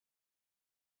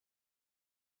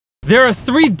There are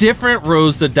 3 different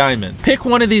rows of diamond. Pick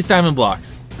one of these diamond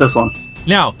blocks. This one.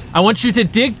 Now, I want you to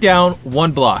dig down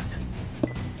 1 block.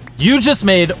 You just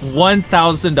made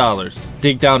 $1,000.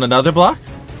 Dig down another block.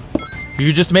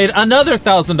 You just made another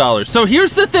 $1,000. So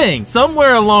here's the thing.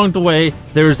 Somewhere along the way,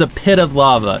 there's a pit of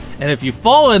lava. And if you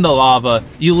fall in the lava,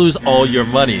 you lose all your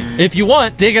money. If you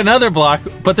want, dig another block,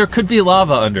 but there could be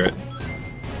lava under it.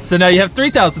 So now you have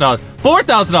 $3,000,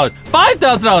 $4,000,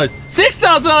 $5,000,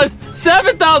 $6,000,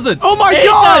 $7,000. Oh my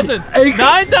God! $8,000,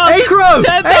 $9,000, Acro!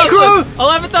 $10,000,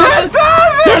 $11,000.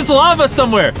 $10,000! There's lava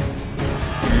somewhere.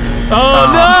 Oh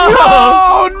no!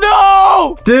 Oh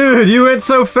no! Dude, you went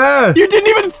so fast. You didn't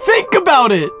even think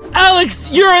about it.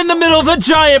 Alex, you're in the middle of a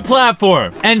giant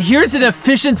platform. And here's an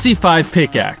efficiency 5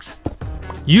 pickaxe.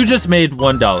 You just made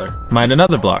 $1. Mine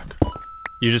another block.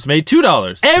 You just made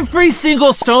 $2. Every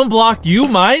single stone block you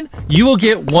mine, you will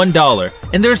get $1.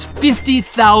 And there's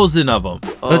 50,000 of them.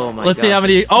 Let's see how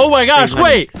many. Oh my gosh,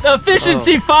 wait.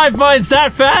 Efficiency 5 mines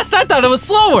that fast? I thought it was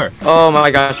slower. Oh my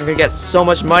gosh, I'm gonna get so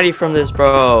much money from this,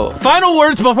 bro. Final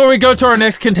words before we go to our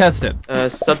next contestant.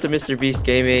 Sub to Mr. Beast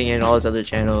Gaming and all his other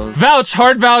channels. Vouch,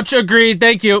 hard vouch, agreed,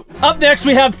 thank you. Up next,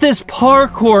 we have this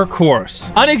parkour course.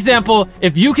 On example,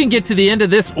 if you can get to the end of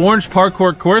this orange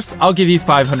parkour course, I'll give you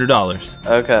 $500.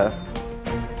 Okay.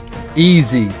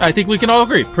 Easy. I think we can all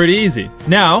agree, pretty easy.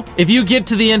 Now, if you get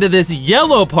to the end of this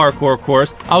yellow parkour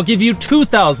course, I'll give you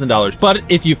 $2,000. But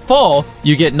if you fall,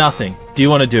 you get nothing. Do you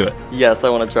want to do it? Yes, I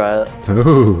want to try it.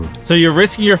 Ooh. So you're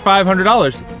risking your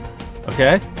 $500.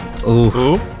 Okay. Ooh.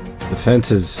 Ooh. The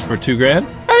fences. For $2,000.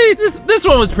 I mean, this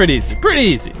one was pretty easy. Pretty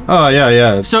easy. Oh,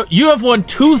 yeah. So you have won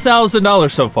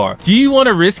 $2,000 so far. Do you want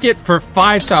to risk it for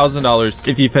 $5,000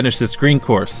 if you finish this green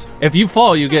course? If you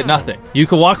fall, you get nothing. You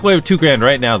can walk away with $2,000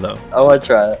 right now, though. I want to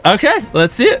try it. Okay,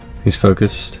 let's see it. He's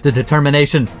focused. The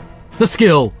determination. The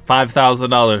skill.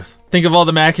 $5,000. Think of all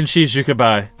the mac and cheese you could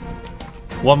buy.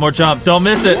 One more jump. Don't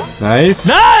miss it. Nice.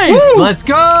 Nice! Woo! Let's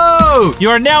go!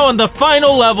 You are now on the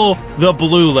final level, the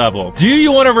blue level. Do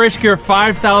you want to risk your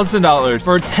 $5,000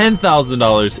 for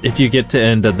 $10,000 if you get to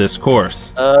end of this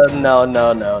course?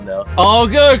 No. All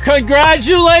good.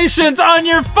 Congratulations on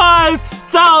your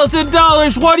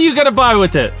 $5,000. What are you going to buy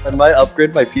with it? I might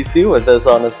upgrade my PC with this,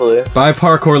 honestly. Buy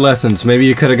parkour lessons. Maybe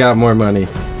you could have got more money.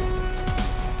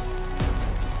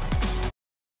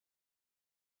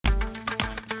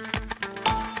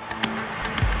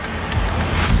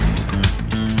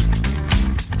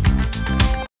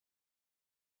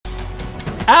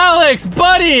 Alex,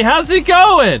 buddy, how's it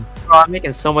going? Bro, I'm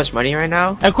making so much money right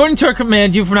now. According to our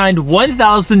command, you've mined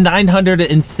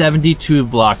 1,972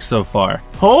 blocks so far.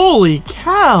 Holy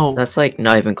cow. That's like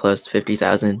not even close to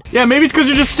 50,000. Yeah, maybe it's because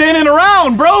you're just standing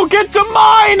around, bro. Get to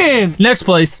mining. Next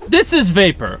place, this is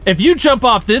Vapor. If you jump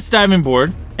off this diamond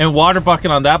board and water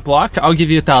bucket on that block, I'll give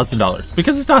you $1,000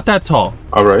 because it's not that tall.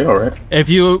 All right. If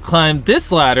you climb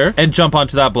this ladder and jump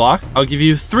onto that block, I'll give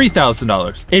you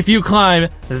 $3,000. If you climb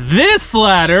this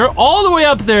ladder all the way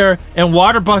up there and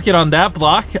water bucket on that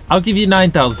block, I'll give you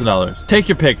 $9,000. Take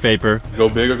your pick, Vapor. Go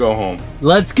big or go home.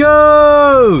 Let's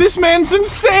go! This man's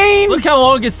insane. Look how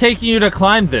long it's taking you to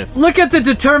climb this. Look at the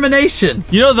determination.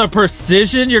 You know the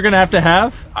precision you're gonna have to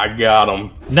have? I got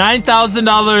him.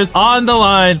 $9,000 on the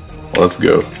line. Let's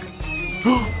go.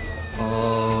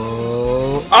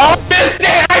 Oh, missed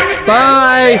it!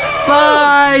 Bye!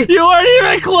 Bye! You weren't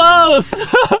even close!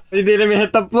 He didn't even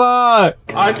hit the block.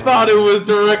 I thought it was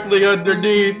directly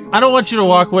underneath. I don't want you to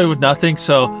walk away with nothing,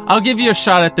 so I'll give you a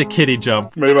shot at the kitty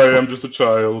jump. Maybe I am just a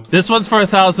child. This one's for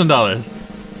 $1,000.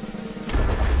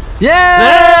 Yay!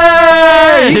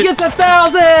 Hey! He gets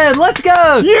 1,000! Let's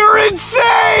go! You're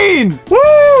insane.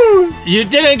 Woo! You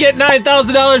didn't get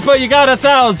 $9,000, but you got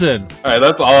 1,000. All right,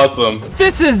 that's awesome.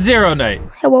 This is Zero Night.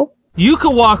 Hello. You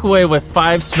could walk away with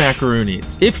 5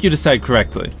 smackaroonies if you decide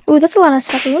correctly. Ooh, that's a lot of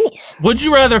macaroonies. Would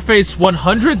you rather face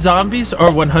 100 zombies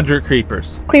or 100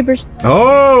 creepers? Creepers.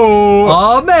 Oh.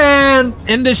 Oh, man!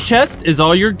 In this chest is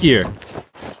all your gear.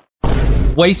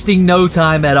 Wasting no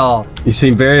time at all. You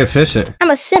seem very efficient.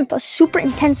 I'm a simp, a super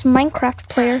intense Minecraft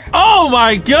player. Oh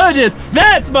my goodness,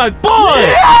 that's my boy!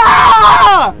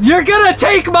 Yeah! You're gonna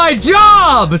take my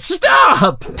job!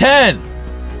 Stop! 10,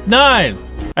 9,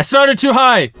 I started too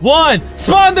high. 1,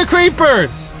 spawn the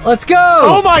creepers! Let's go!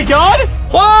 Oh my God!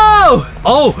 Whoa!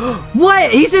 Oh, what?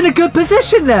 He's in a good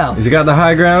position now. He's got the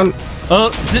high ground.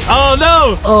 Oh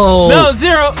no! Oh. No,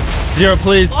 Zero! Zero,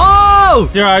 please. Oh!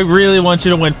 Zero, I really want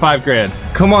you to win $5,000.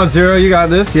 Come on, Zero, you got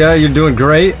this. Yeah, you're doing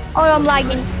great. Oh, no, I'm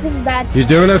lagging. This is bad. You're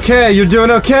doing okay. You're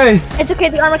doing okay. It's okay,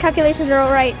 the armor calculations are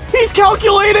alright. He's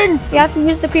calculating. You have to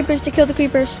use the creepers to kill the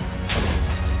creepers.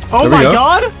 Oh There we my go.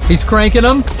 God! He's cranking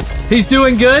him. He's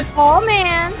doing good. Oh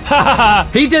man.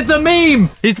 He did the meme.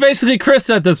 He's basically Chris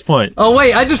at this point. Oh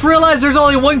wait, I just realized there's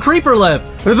only one creeper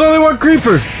left. There's only one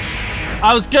creeper.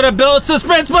 I was gonna build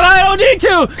suspense, but I don't need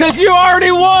to, because you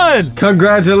already won!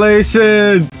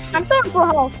 Congratulations. I'm still in full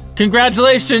health.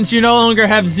 Congratulations, you no longer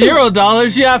have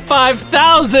 $0, you have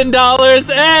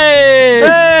 $5,000, hey!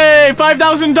 Hey,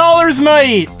 $5,000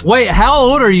 night. Wait, how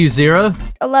old are you, Zero?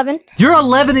 11. You're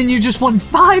 11 and you just won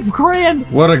 5 grand.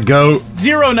 What a goat.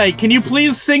 Zero Night, can you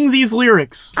please sing these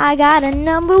lyrics? I got a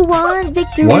 #1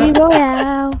 victory What?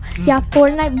 royale. Yeah,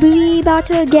 Fortnite, we about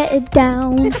to get it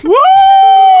down.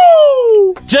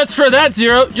 Woo! Just for that,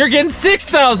 Zero, you're getting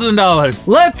 $6,000.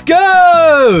 Let's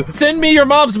go. Send me your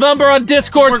mom's number on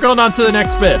Discord. We're going on to the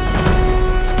next bit.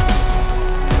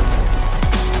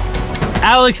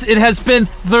 Alex, it has been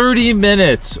 30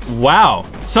 minutes. Wow.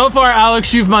 So far,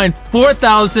 Alex, you've mined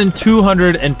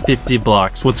 4,250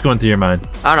 blocks. What's going through your mind?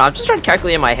 I don't know. I'm just trying to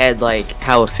calculate in my head like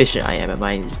how efficient I am at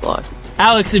mining these blocks.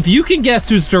 Alex, if you can guess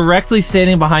who's directly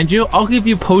standing behind you, I'll give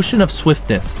you Potion of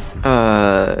Swiftness.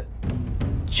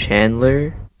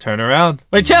 Chandler? Turn around.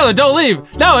 Wait, Chandler, don't leave.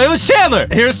 No, it was Chandler.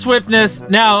 Here's Swiftness.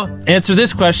 Now, answer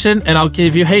this question, and I'll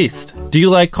give you Haste. Do you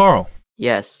like Carl?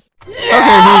 Yes. Okay, here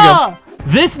you go.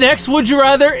 This next Would You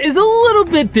Rather is a little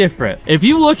bit different. If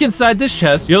you look inside this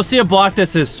chest, you'll see a block that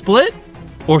says Split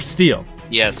or Steal.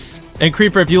 Yes. And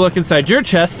Creeper, if you look inside your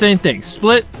chest, same thing.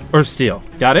 Split or Steal.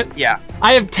 Got it? Yeah.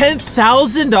 I have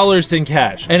 $10,000 in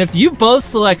cash. And if you both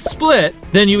select Split,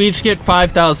 then you each get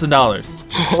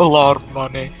 $5,000. A lot of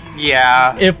money.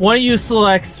 Yeah. If one of you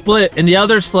selects Split and the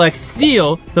other selects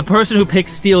Steal, the person who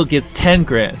picks Steal gets 10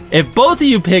 grand. If both of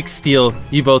you pick Steal,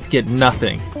 you both get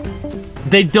nothing.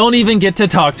 They don't even get to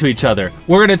talk to each other.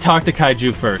 We're gonna talk to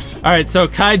Kaiju first. All right, so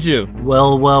Kaiju.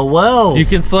 Well. You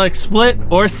can select Split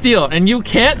or Steal, and you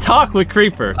can't talk with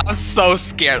Creeper. I'm so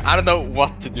scared. I don't know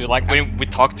what to do. Like, when we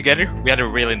talked together, we had a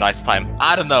really nice time.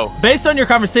 I don't know. Based on your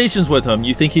conversations with him,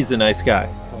 you think he's a nice guy.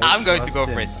 I'm going to go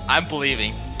for it. I'm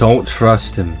believing. Don't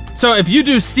trust him. So if you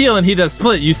do Steal and he does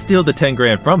Split, you steal the 10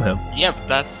 grand from him. Yep,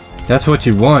 that's... That's what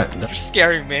you want. You're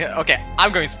scaring me. Okay,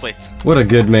 I'm going Split. What a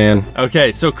good man.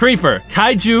 Okay, so Creeper,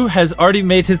 Kaiju has already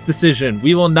made his decision.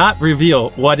 We will not reveal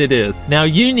what it is. Now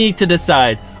you need to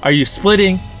decide, are you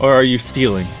splitting or are you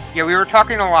stealing? Yeah, we were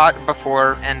talking a lot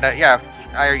before, and yeah,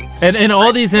 And in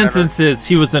all these whatever. instances,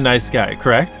 he was a nice guy,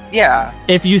 correct? Yeah.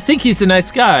 If you think he's a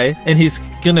nice guy and he's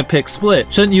gonna pick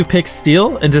Split, shouldn't you pick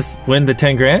Steal and just win the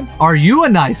 10 grand? Are you a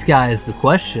nice guy is the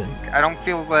question. I don't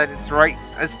feel that it's right,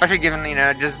 especially given, you know,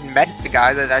 I just met the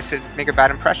guy, that I should make a bad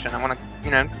impression. I want to,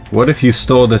 you know. What if you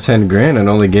stole the 10 grand and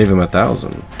only gave him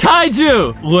 1,000?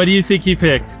 Kaiju! What do you think he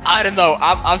picked? I don't know.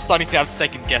 I'm starting to have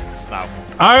second guesses now.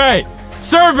 All right,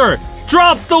 server,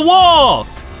 drop the wall!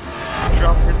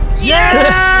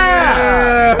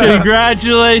 Yeah!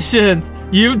 Congratulations!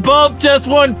 You both just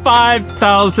won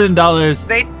 $5,000.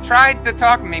 They tried to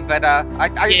talk me, but I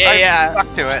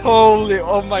stuck to it. Holy,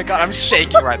 oh my god, I'm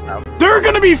shaking right now. They're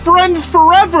gonna be friends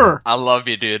forever. I love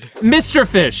you, dude. Mr.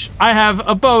 Fish, I have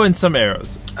a bow and some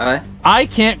arrows. Alright. I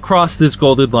can't cross this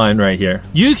golden line right here.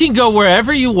 You can go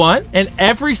wherever you want, and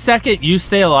every second you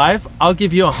stay alive, I'll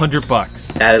give you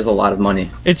 $100. That is a lot of money.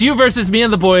 It's you versus me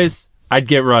and the boys. I'd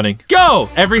get running. Go!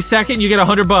 Every second you get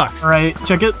 $100. All right,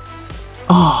 check it.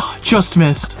 Oh, just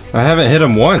missed. I haven't hit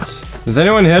him once. Does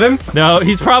anyone hit him? No,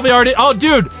 he's probably already. Oh,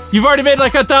 dude, you've already made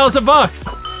like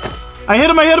 $1,000. I hit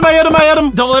him.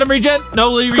 Don't let him regen.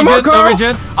 No regen. Come on, No Carl.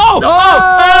 regen. Oh! Hey,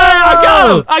 I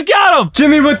got him! I got him!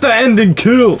 Jimmy with the ending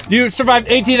kill. You survived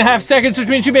 18 and a half seconds, which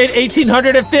means you made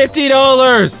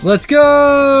 $1,850. Let's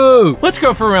go. Let's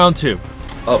go for round 2.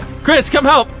 Oh. Chris, come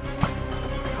help.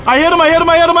 I hit him.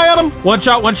 One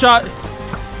shot.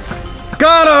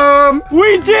 Got him.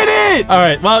 We did it. All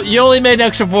right, well, you only made an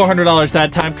extra $400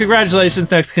 that time.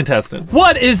 Congratulations, next contestant.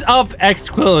 What is up,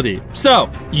 Xquility? So,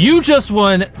 you just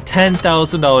won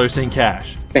 $10,000 in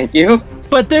cash. Thank you.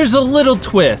 But there's a little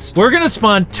twist. We're gonna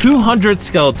spawn 200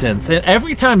 skeletons, and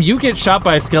every time you get shot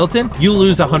by a skeleton, you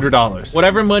lose $100.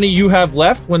 Whatever money you have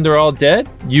left when they're all dead,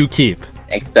 you keep.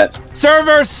 Thanks, Dutch.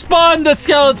 Server, spawn the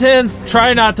skeletons!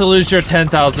 Try not to lose your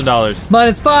 $10,000.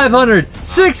 Minus 500,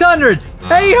 600,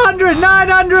 800,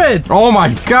 900. Oh my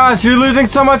gosh, you're losing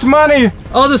so much money.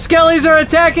 Oh, the skellies are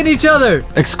attacking each other.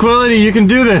 Xquility, you can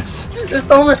do this. There's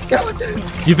so much skeleton.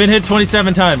 You've been hit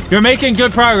 27 times. You're making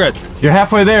good progress. You're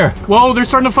halfway there. Whoa, they're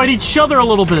starting to fight each other a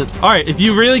little bit. All right, if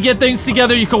you really get things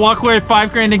together, you can walk away with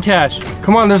 5 grand in cash.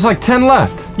 Come on, there's like 10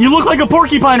 left. You look like a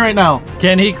porcupine right now.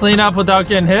 Can he clean up without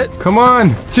getting hit? Come on.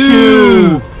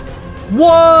 2.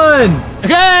 1.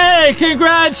 Hey,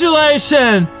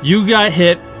 congratulations! You got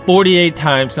hit 48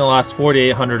 times and lost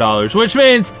 $4,800, which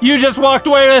means you just walked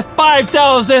away with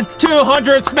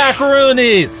 5,200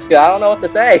 smackaroonies. Dude, I don't know what to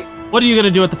say. What are you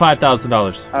gonna do with the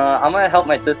 $5,000? I'm gonna help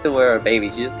my sister with her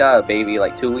baby. She just got a baby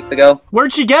like 2 weeks ago.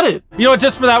 Where'd she get it? You know what?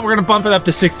 Just for that, we're gonna bump it up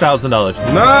to $6,000.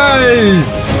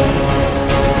 Nice!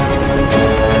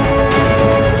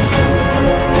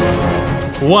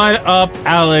 What up,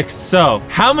 Alex? So,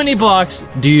 how many blocks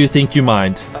do you think you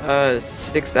mined?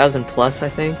 6,000 plus, I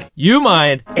think. You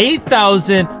mined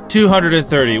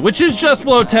 8,230, which is just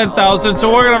below 10,000,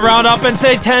 so we're gonna round up and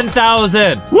say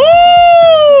 10,000. Woo!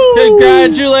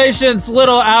 Congratulations,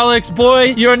 little Alex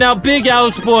boy. You're now big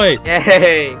Alex boy.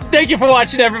 Yay! Thank you for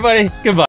watching, everybody. Goodbye.